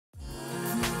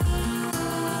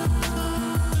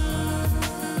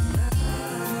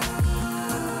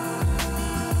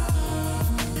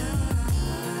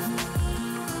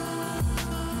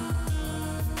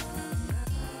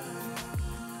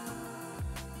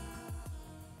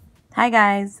Hi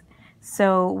guys,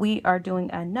 so we are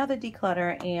doing another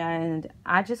declutter and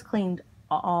I just cleaned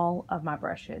all of my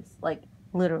brushes, like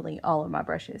literally all of my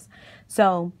brushes.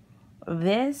 So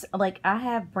this, like, I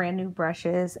have brand new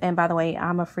brushes, and by the way,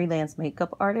 I'm a freelance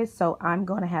makeup artist, so I'm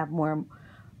going to have more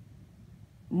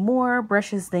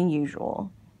brushes than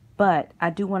usual. But I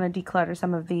do want to declutter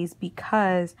some of these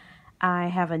because I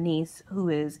have a niece who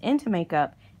is into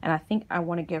makeup and I think I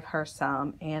want to give her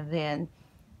some, and then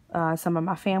some of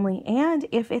my family. And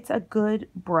if it's a good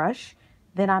brush,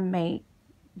 then I may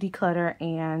declutter,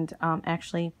 and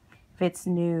actually, if it's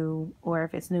new or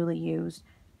if it's newly used,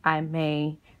 I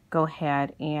may go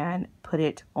ahead and put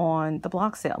it on the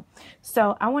block sale.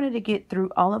 So I wanted to get through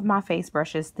all of my face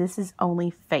brushes. This is only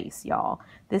face, y'all.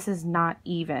 This is not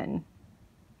even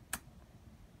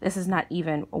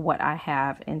what I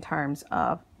have in terms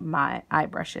of my eye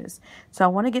brushes. So I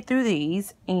want to get through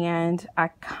these, and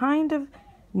I kind of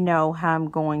know how I'm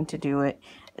going to do it.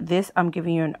 This, I'm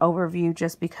giving you an overview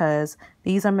just because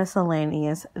these are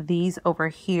miscellaneous. These over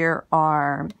here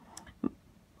are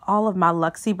all of my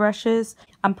Luxie brushes.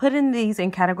 I'm putting these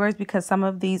in categories because some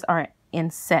of these are in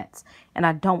sets and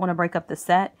I don't want to break up the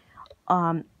set.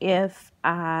 If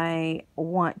I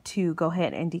want to go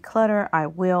ahead and declutter, I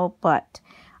will, but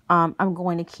I'm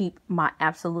going to keep my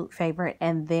absolute favorite,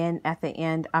 and then at the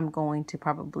end I'm going to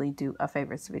probably do a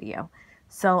favorites video.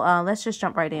 So let's just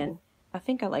jump right in. I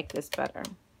think I like this better.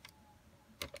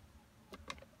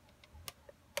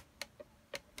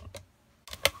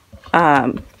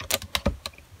 I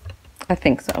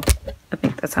think so. I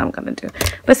think that's how I'm gonna do.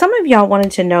 But some of y'all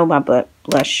wanted to know my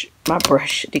brush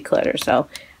declutter, so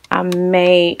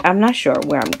I'm not sure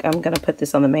where I'm gonna put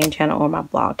this on the main channel or my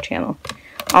blog channel.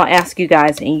 I'll ask you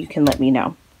guys and you can let me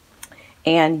know.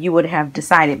 And you would have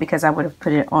decided because I would have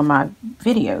put it on my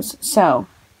videos. So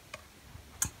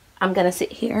I'm gonna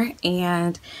sit here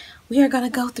and we are gonna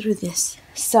go through this.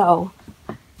 So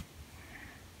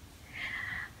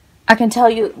I can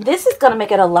tell you this is gonna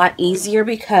make it a lot easier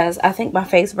because I think my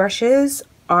face brushes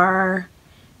are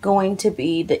going to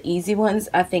be the easy ones.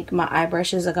 I think my eye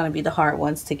brushes are going to be the hard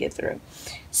ones to get through.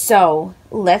 So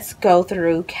let's go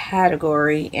through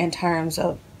category in terms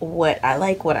of what I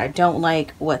like, what I don't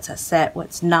like, what's a set,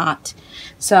 what's not.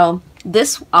 So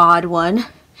this odd one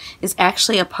is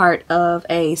actually a part of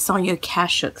a Sonia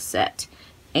Kashuk set,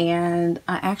 and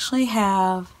I actually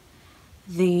have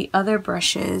the other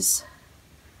brushes.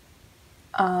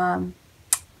 I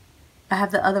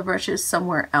have the other brushes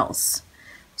somewhere else.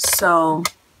 So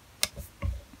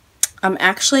I'm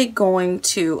actually going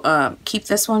to keep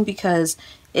this one because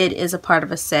it is a part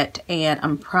of a set, and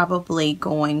I'm probably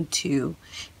going to,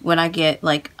 when I get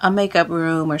like a makeup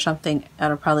room or something,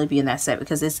 it'll probably be in that set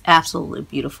because it's absolutely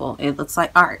beautiful. It looks like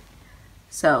art.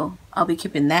 So I'll be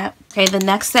keeping that. Okay, the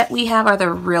next set we have are the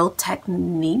Real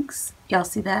Techniques. Y'all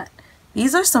see that?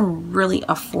 These are some really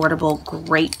affordable,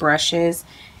 great brushes,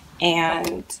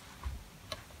 and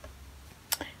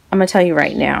I'm gonna tell you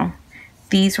right now,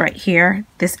 these right here,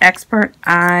 this this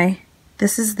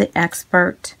is the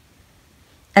expert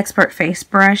face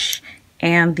brush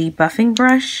and the buffing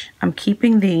brush. I'm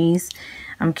keeping these.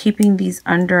 I'm keeping these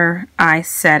under eye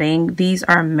setting. These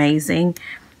are amazing.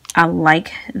 I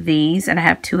like these, and I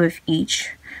have two of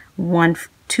each.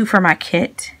 Two for my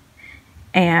kit,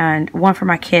 and one for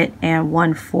my kit and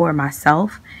one for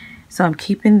myself. So I'm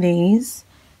keeping these.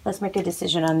 Let's make a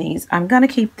decision on these. I'm going to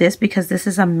keep this because this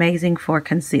is amazing for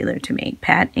concealer to me.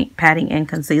 Padding and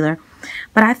concealer.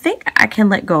 But I think I can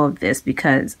let go of this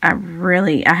because I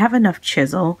have enough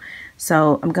chisel.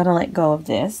 So I'm going to let go of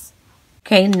this.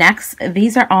 Okay, next,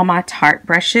 these are all my Tarte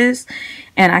brushes.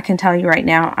 And I can tell you right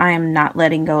now, I am not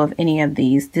letting go of any of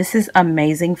these. This is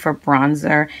amazing for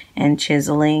bronzer and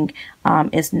chiseling.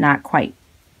 It's not quite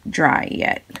dry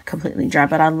yet, completely dry,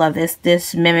 but I love this.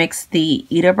 This mimics the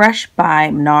Eda brush by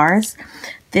NARS.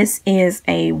 This is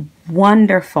a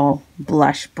wonderful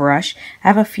blush brush. I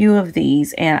have a few of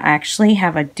these, and I actually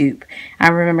have a dupe. I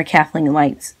remember Kathleen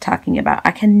Lights talking about,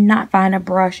 I cannot find a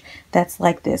brush that's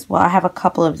like this. Well, I have a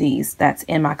couple of these that's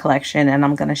in my collection, and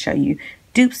I'm going to show you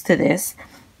dupes to this.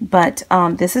 But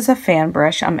this is a fan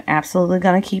brush. I'm absolutely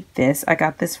going to keep this. I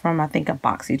got this from, I think, a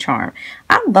BoxyCharm.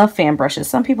 I love fan brushes.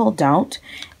 Some people don't.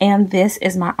 And this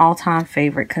is my all-time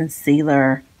favorite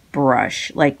concealer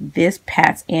brush. Like, this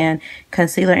pats in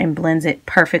concealer and blends it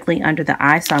perfectly under the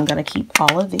eye. So I'm going to keep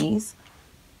all of these.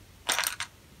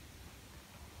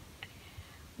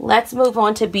 Let's move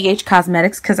on to BH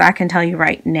Cosmetics because I can tell you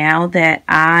right now that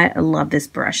I love this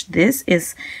brush. This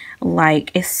is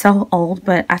like, it's so old,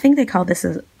 but I think they call this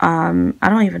a, I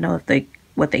don't even know if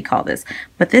what they call this.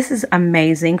 But this is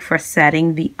amazing for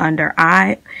setting the under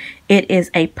eye. It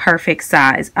is a perfect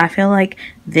size. I feel like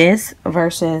this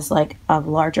versus like a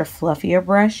larger, fluffier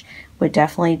brush would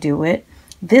definitely do it.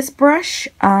 This brush,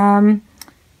 I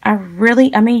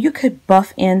mean, you could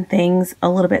buff in things a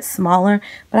little bit smaller,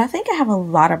 but I think I have a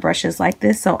lot of brushes like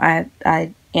this, so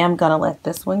I am gonna let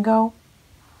this one go.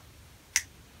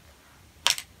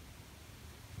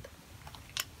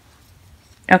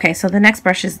 Okay, so the next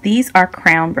brushes, these are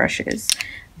crown brushes.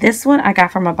 This one I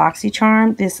got from a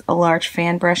BoxyCharm, this a large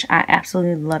fan brush. I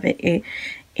absolutely love it. It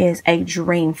is a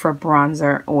dream for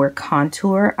bronzer or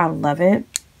contour. I love it.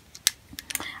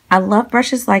 I love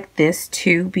brushes like this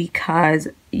too because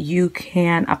you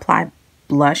can apply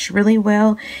blush really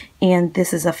well, and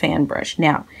this is a fan brush.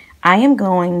 Now, I am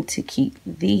going to keep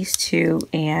these two,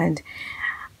 and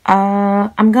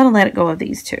I'm going to let it go of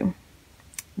these two.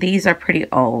 These are pretty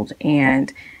old,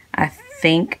 and I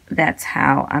think that's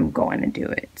how I'm going to do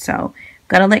it. So I'm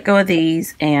going to let go of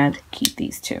these and keep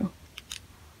these two.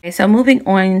 Okay, so moving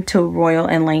on to Royal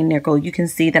and Langnickel, you can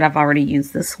see that I've already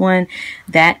used this one.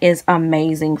 That is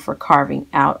amazing for carving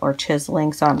out or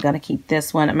chiseling, so I'm going to keep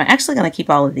this one. I'm actually going to keep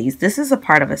all of these. This is a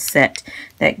part of a set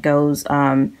that goes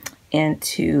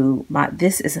into my,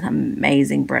 this is an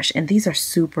amazing brush, and these are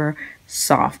super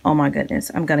soft. Oh my goodness,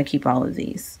 I'm going to keep all of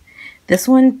these. This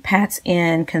one pats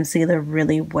in concealer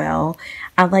really well.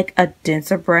 I like a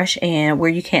denser brush and where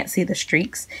you can't see the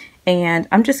streaks. And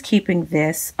I'm just keeping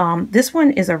this. This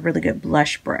one is a really good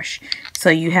blush brush. So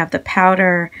you have the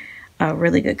powder, a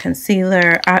really good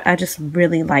concealer. I just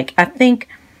really like, I think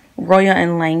Royal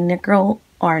and Langnickel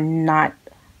are not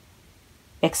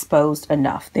exposed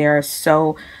enough. They are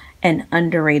so an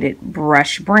underrated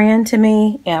brush brand to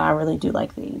me, and I really do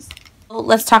like these.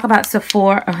 Let's talk about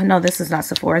Sephora. No, this is not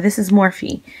Sephora. This is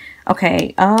Morphe.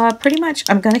 Okay, pretty much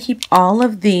I'm going to keep all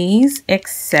of these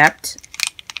except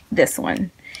this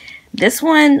one. This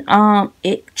one,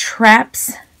 it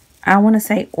traps, I want to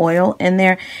say, oil in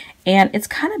there, and it's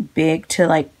kind of big to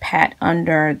like pat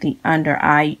under the under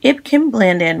eye. It can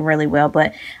blend in really well,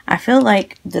 but I feel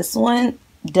like this one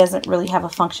doesn't really have a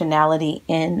functionality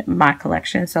in my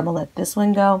collection, so I'm going to let this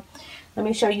one go. Let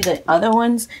me show you the other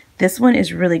ones. This one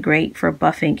is really great for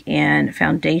buffing and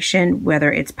foundation,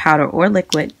 whether it's powder or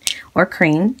liquid or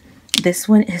cream. This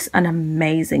one is an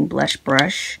amazing blush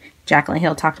brush. Jaclyn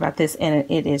Hill talked about this, and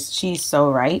it is, she's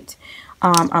so right.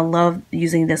 I love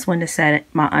using this one to set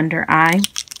my under eye.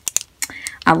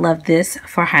 I love this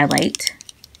for highlight.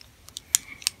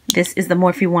 This is the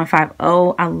Morphe 150.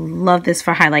 I love this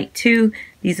for highlight too.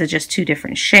 These are just two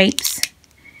different shapes.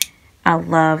 I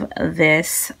love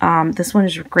this. This one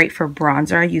is great for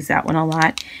bronzer. I use that one a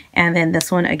lot. And then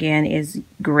this one again is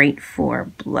great for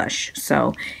blush.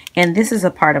 So, and this is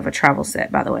a part of a travel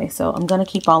set, by the way. So I'm going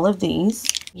to keep all of these.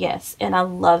 Yes, and I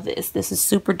love this. This is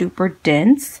super duper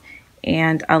dense.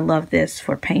 And I love this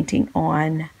for painting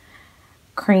on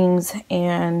creams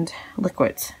and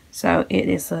liquids. So it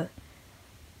is a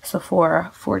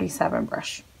Sephora 47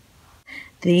 brush.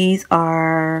 These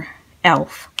are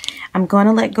e.l.f. I'm going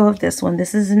to let go of this one.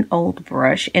 This is an old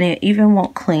brush, and it even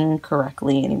won't clean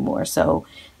correctly anymore. So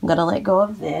I'm going to let go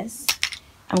of this.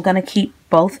 I'm going to keep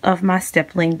both of my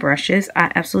stippling brushes.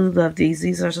 I absolutely love these.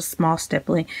 These are just small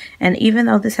stippling. And even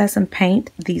though this has some paint,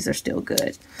 these are still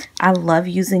good. I love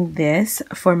using this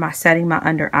for my setting my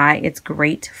under eye. It's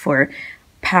great for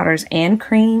powders and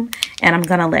cream. And I'm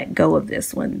going to let go of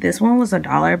this one. This one was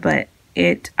 $1, but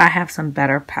I have some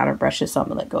better powder brushes, so I'm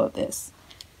going to let go of this.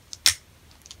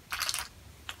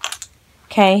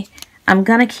 Okay, I'm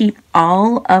going to keep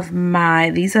all of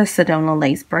my, these are Segundo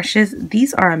lace brushes.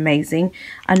 These are amazing.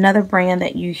 Another brand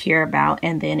that you hear about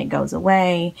and then it goes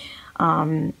away.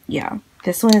 Yeah,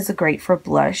 this one is great for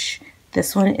blush.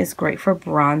 This one is great for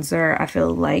bronzer. I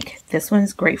feel like this one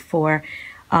is great for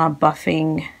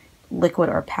buffing liquid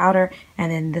or powder.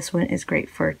 And then this one is great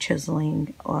for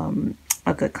chiseling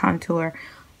a good contour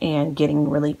and getting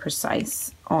really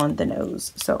precise on the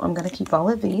nose. So I'm going to keep all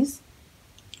of these.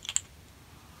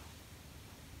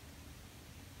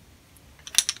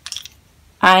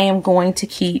 I am going to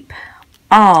keep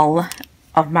all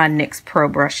of my NYX Pro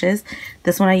brushes.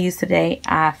 This one I used today,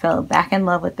 I fell back in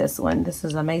love with this one. This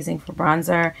is amazing for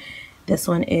bronzer. This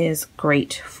one is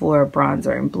great for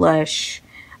bronzer and blush,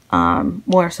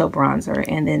 more so bronzer.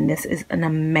 And then this is an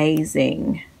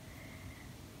amazing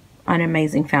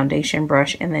foundation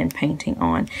brush and then painting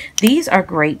on. These are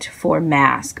great for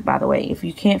mask, by the way. If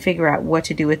you can't figure out what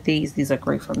to do with these are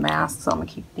great for masks. So I'm going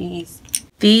to keep these.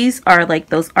 These are like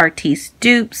those artiste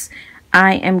dupes.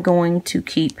 I am going to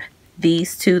keep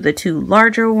these two, the two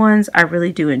larger ones. I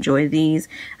really do enjoy these.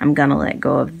 I'm gonna let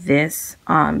go of this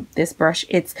this brush.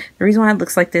 It's the reason why it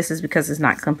looks like this is because it's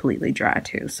not completely dry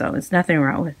too, so it's nothing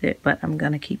wrong with it, but I'm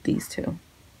gonna keep these two.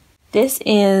 This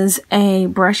is a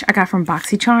brush I got from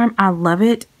BoxyCharm. I love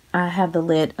it. I have the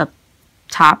lid up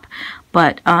top,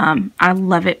 but I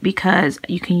love it because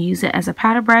you can use it as a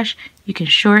powder brush, you can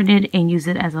shorten it and use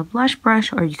it as a blush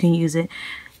brush, or you can use it,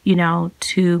 you know,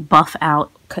 to buff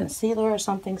out concealer or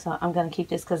something. So I'm gonna keep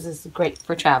this because this is great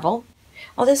for travel.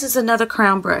 Oh, this is another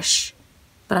crown brush,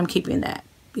 but I'm keeping that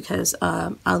because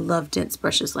I love dense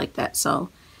brushes like that. So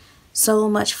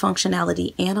much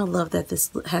functionality, and I love that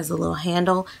this has a little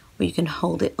handle where you can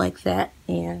hold it like that.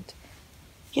 And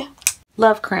yeah,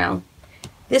 love crown.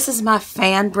 This is my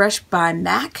fan brush by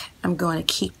MAC. I'm going to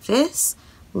keep this.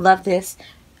 Love this.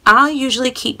 I'll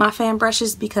usually keep my fan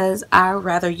brushes because I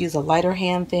rather use a lighter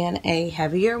hand than a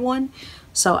heavier one,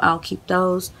 so I'll keep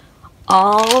those.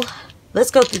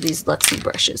 Let's go through these Luxie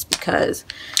brushes because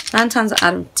 9 times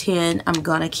out of 10 I'm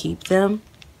gonna keep them.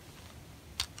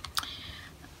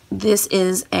 This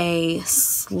is a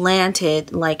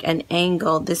slanted, like an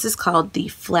angle. This is called the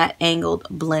flat angled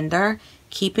blender.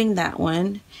 Keeping that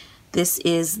one. This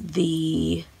is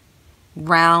the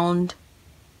round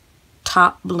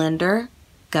top blender.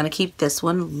 Gonna keep this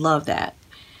one. Love that.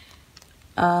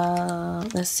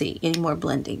 Let's see, any more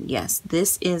blending? Yes,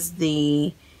 this is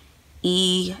the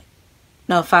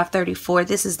 534.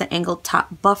 This is the angled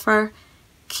top buffer.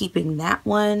 Keeping that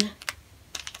one.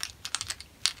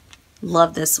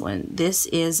 Love this one. This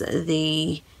is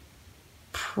the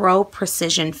Pro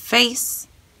Precision Face.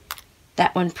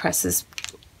 That one presses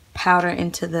powder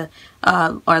into the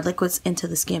or liquids into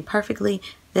the skin perfectly.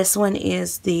 This one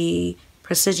is the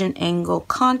Precision Angle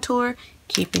Contour.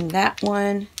 Keeping that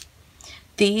one.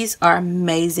 These are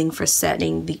amazing for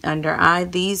setting the under eye.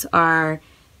 These are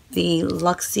the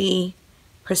Luxie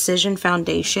Precision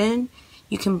Foundation.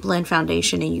 You can blend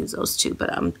foundation and use those too,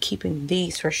 but I'm keeping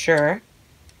these for sure.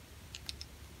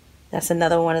 That's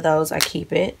another one of those. I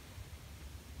keep it.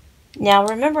 Now,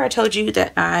 remember I told you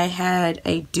that I had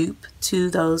a dupe to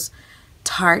those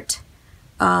Tarte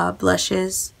blush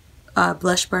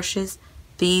brushes.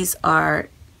 These are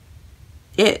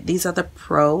it. These are the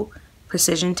Pro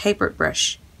Precision Tapered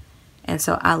Brush. And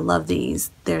so I love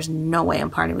these. There's no way I'm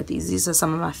parting with these. These are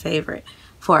some of my favorite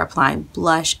for applying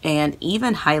blush and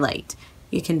even highlight.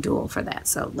 You can dual for that.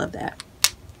 So love that.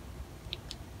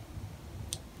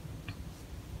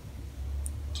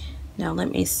 Now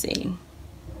let me see.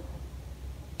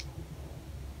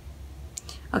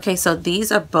 Okay, so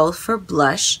these are both for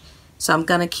blush. So I'm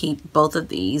going to keep both of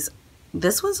these.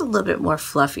 This one's a little bit more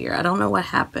fluffier. I don't know what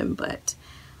happened, but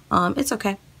it's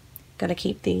okay. Gonna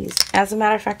keep these. As a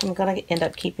matter of fact, I'm gonna end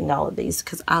up keeping all of these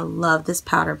because I love this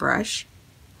powder brush.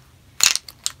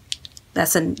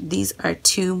 These are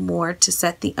 2 more to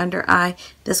set the under eye.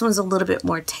 This one's a little bit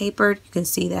more tapered. You can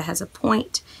see that has a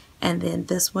point. And then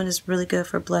this one is really good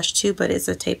for blush too, but it's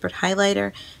a tapered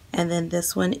highlighter. And then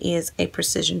this one is a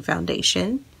precision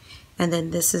foundation. And then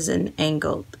this is a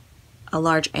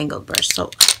large angled brush.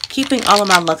 So keeping all of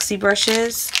my Luxie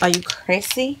brushes. Are you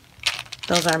crazy?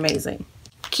 Those are amazing.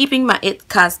 Keeping my IT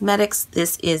Cosmetics,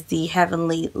 this is the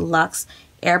Heavenly Luxe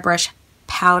Airbrush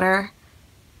Powder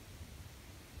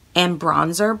and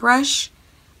Bronzer Brush.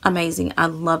 Amazing. I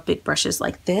love big brushes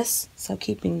like this, so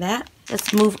keeping that.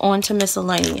 Let's move on to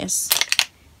miscellaneous.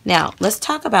 Now, let's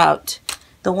talk about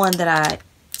the one that I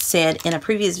said in a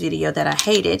previous video that I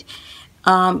hated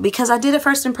because I did a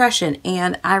first impression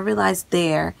and I realized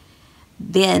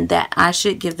then that I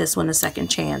should give this one a second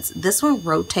chance. This one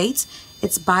rotates.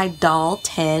 It's by Doll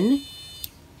 10,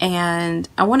 and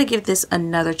I want to give this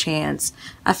another chance.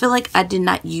 I feel like I did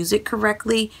not use it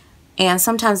correctly, and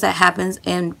sometimes that happens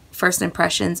in first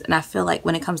impressions, and I feel like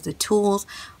when it comes to tools,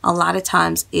 a lot of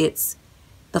times it's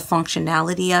the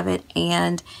functionality of it,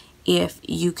 and if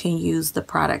you can use the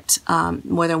product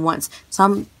more than once.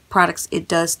 Some products, it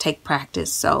does take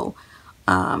practice, so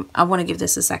I want to give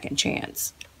this a second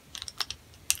chance.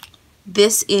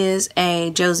 This is a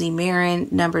Josie Maran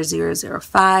number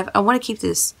 005. I want to keep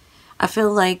this. I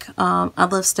feel like I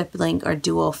love stippling or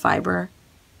dual fiber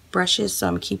brushes, so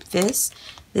I'm going to keep this.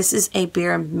 This is a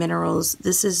Bare Minerals.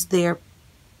 This is their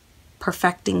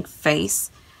Perfecting Face.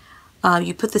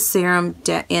 You put the serum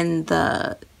in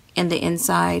the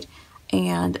inside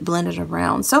and blend it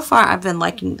around. So far, I've been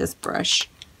liking this brush.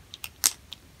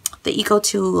 The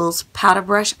EcoTools powder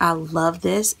brush. I love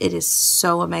this. It is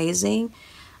so amazing.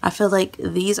 I feel like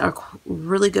these are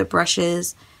really good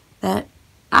brushes that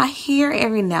I hear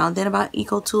every now and then about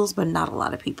EcoTools, but not a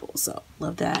lot of people. So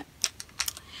love that.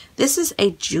 This is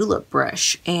a julep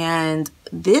brush, and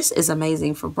this is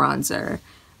amazing for bronzer.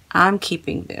 I'm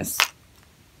keeping this.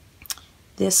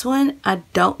 This one, I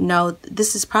don't know.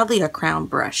 This is probably a crown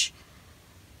brush.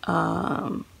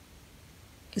 It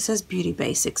says Beauty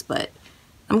Basics, but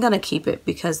I'm going to keep it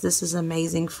because this is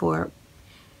amazing for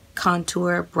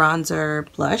contour,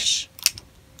 bronzer, blush.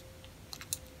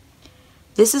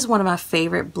 This is one of my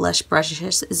favorite blush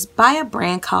brushes. It's by a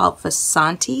brand called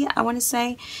Vasanti, I want to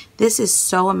say. This is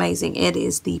so amazing. It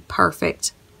is the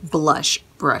perfect blush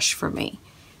brush for me.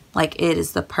 Like, it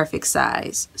is the perfect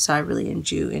size. So I really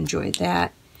enjoyed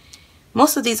that.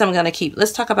 Most of these I'm going to keep.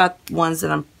 Let's talk about ones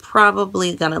that I'm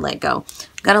probably going to let go.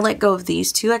 I'm going to let go of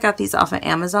these two. I got these off of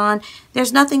Amazon.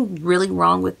 There's nothing really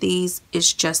wrong with these.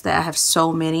 It's just that I have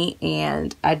so many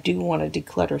and I do want to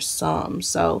declutter some.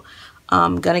 So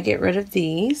I'm going to get rid of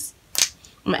these.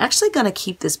 I'm actually going to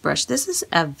keep this brush. This is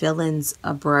a Villains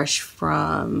brush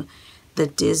from the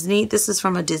Disney. This is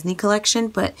from a Disney collection,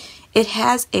 but it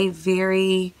has a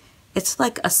very, it's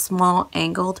like a small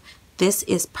angled. This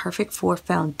is perfect for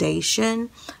foundation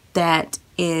that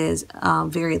is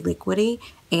very liquidy,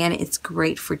 and it's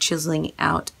great for chiseling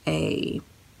out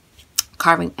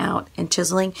carving out and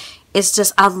chiseling. It's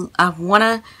just, I want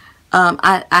to,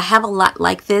 I have a lot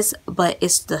like this, but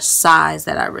it's the size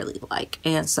that I really like.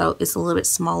 And so it's a little bit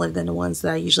smaller than the ones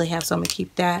that I usually have. So I'm going to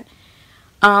keep that.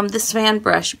 This fan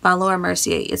brush by Laura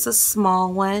Mercier. It's a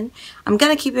small one. I'm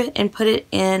going to keep it and put it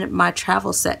in my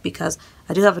travel set because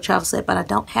I do have a travel set, but I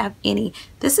don't have any.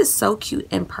 This is so cute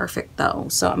and perfect though.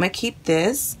 So I'm going to keep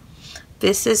this.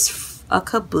 This is a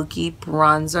Kabuki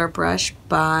bronzer brush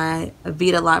by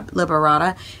Vita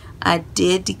Liberata. I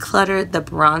did declutter the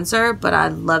bronzer, but I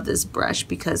love this brush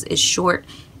because it's short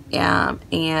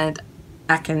and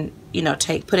I can, you know,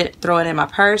 throw it in my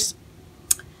purse.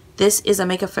 This is a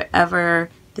Makeup Forever.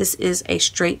 This is a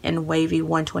straight and wavy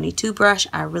 122 brush.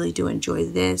 I really do enjoy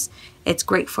this. It's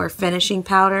great for finishing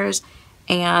powders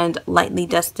and lightly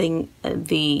dusting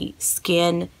the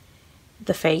skin.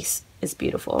 The face is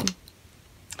beautiful.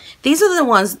 These are the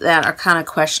ones that are kind of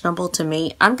questionable to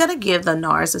me. I'm going to give the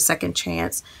NARS a second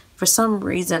chance. For some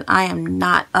reason, I am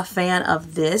not a fan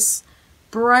of this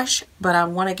brush, but I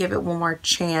want to give it one more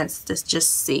chance to just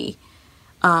see.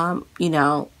 You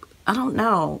know, I don't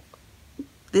know.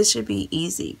 This should be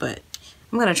easy, but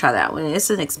I'm going to try that one. It's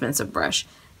an expensive brush.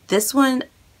 This one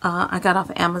I got off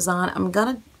of Amazon. I'm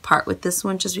going to part with this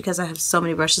one just because I have so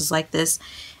many brushes like this.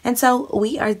 And so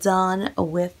we are done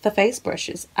with the face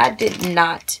brushes. I did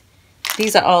not.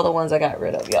 These are all the ones I got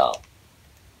rid of, y'all.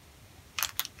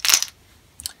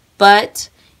 But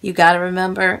you got to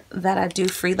remember that I do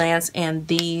freelance, and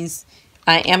these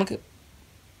I am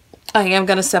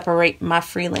going to separate my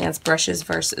freelance brushes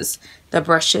versus the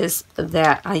brushes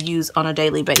that I use on a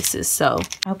daily basis. So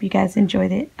I hope you guys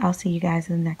enjoyed it. I'll see you guys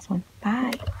in the next one.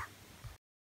 Bye.